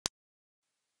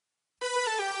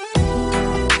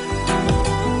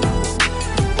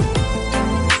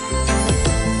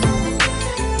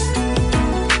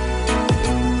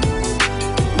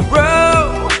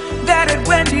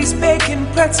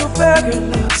pretzel burger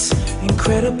looks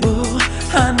incredible.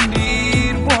 I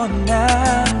need one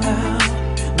now.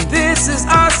 This is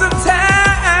awesome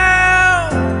town.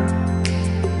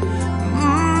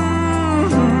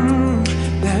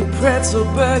 That pretzel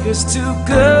burger's too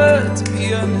good to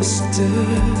be understood.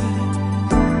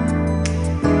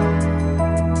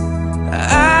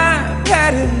 I've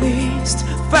had at least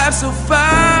 5 so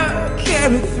far,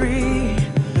 carry 3.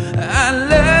 I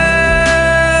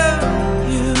love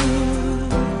you.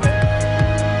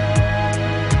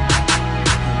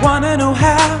 Wanna know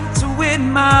how to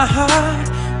win my heart?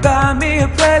 Buy me a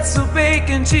pretzel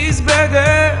bacon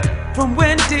cheeseburger from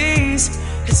Wendys.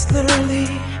 It's literally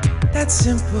that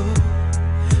simple.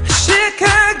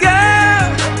 Chicago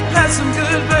has some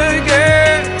good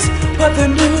burgers, but the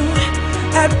new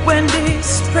at Wendys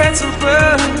pretzel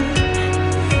bun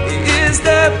is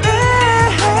the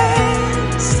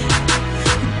best.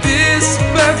 This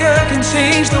burger can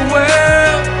change the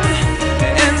world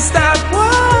and stop wars.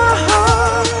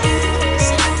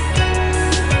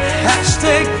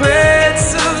 Hashtag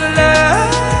pretzel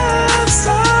love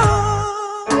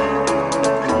song.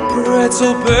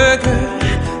 Pretzel burger,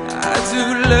 I do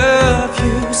love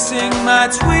you. Sing my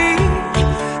tweet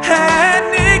and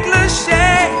English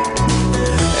shade.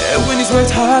 When he's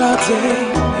worked hard all day,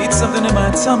 eat something in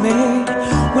my tummy.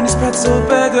 When he's pretzel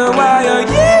burger, why are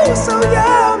you so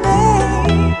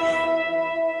yummy?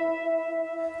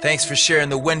 Thanks for sharing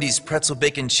the Wendys pretzel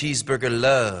bacon cheeseburger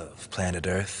love, planet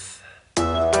Earth.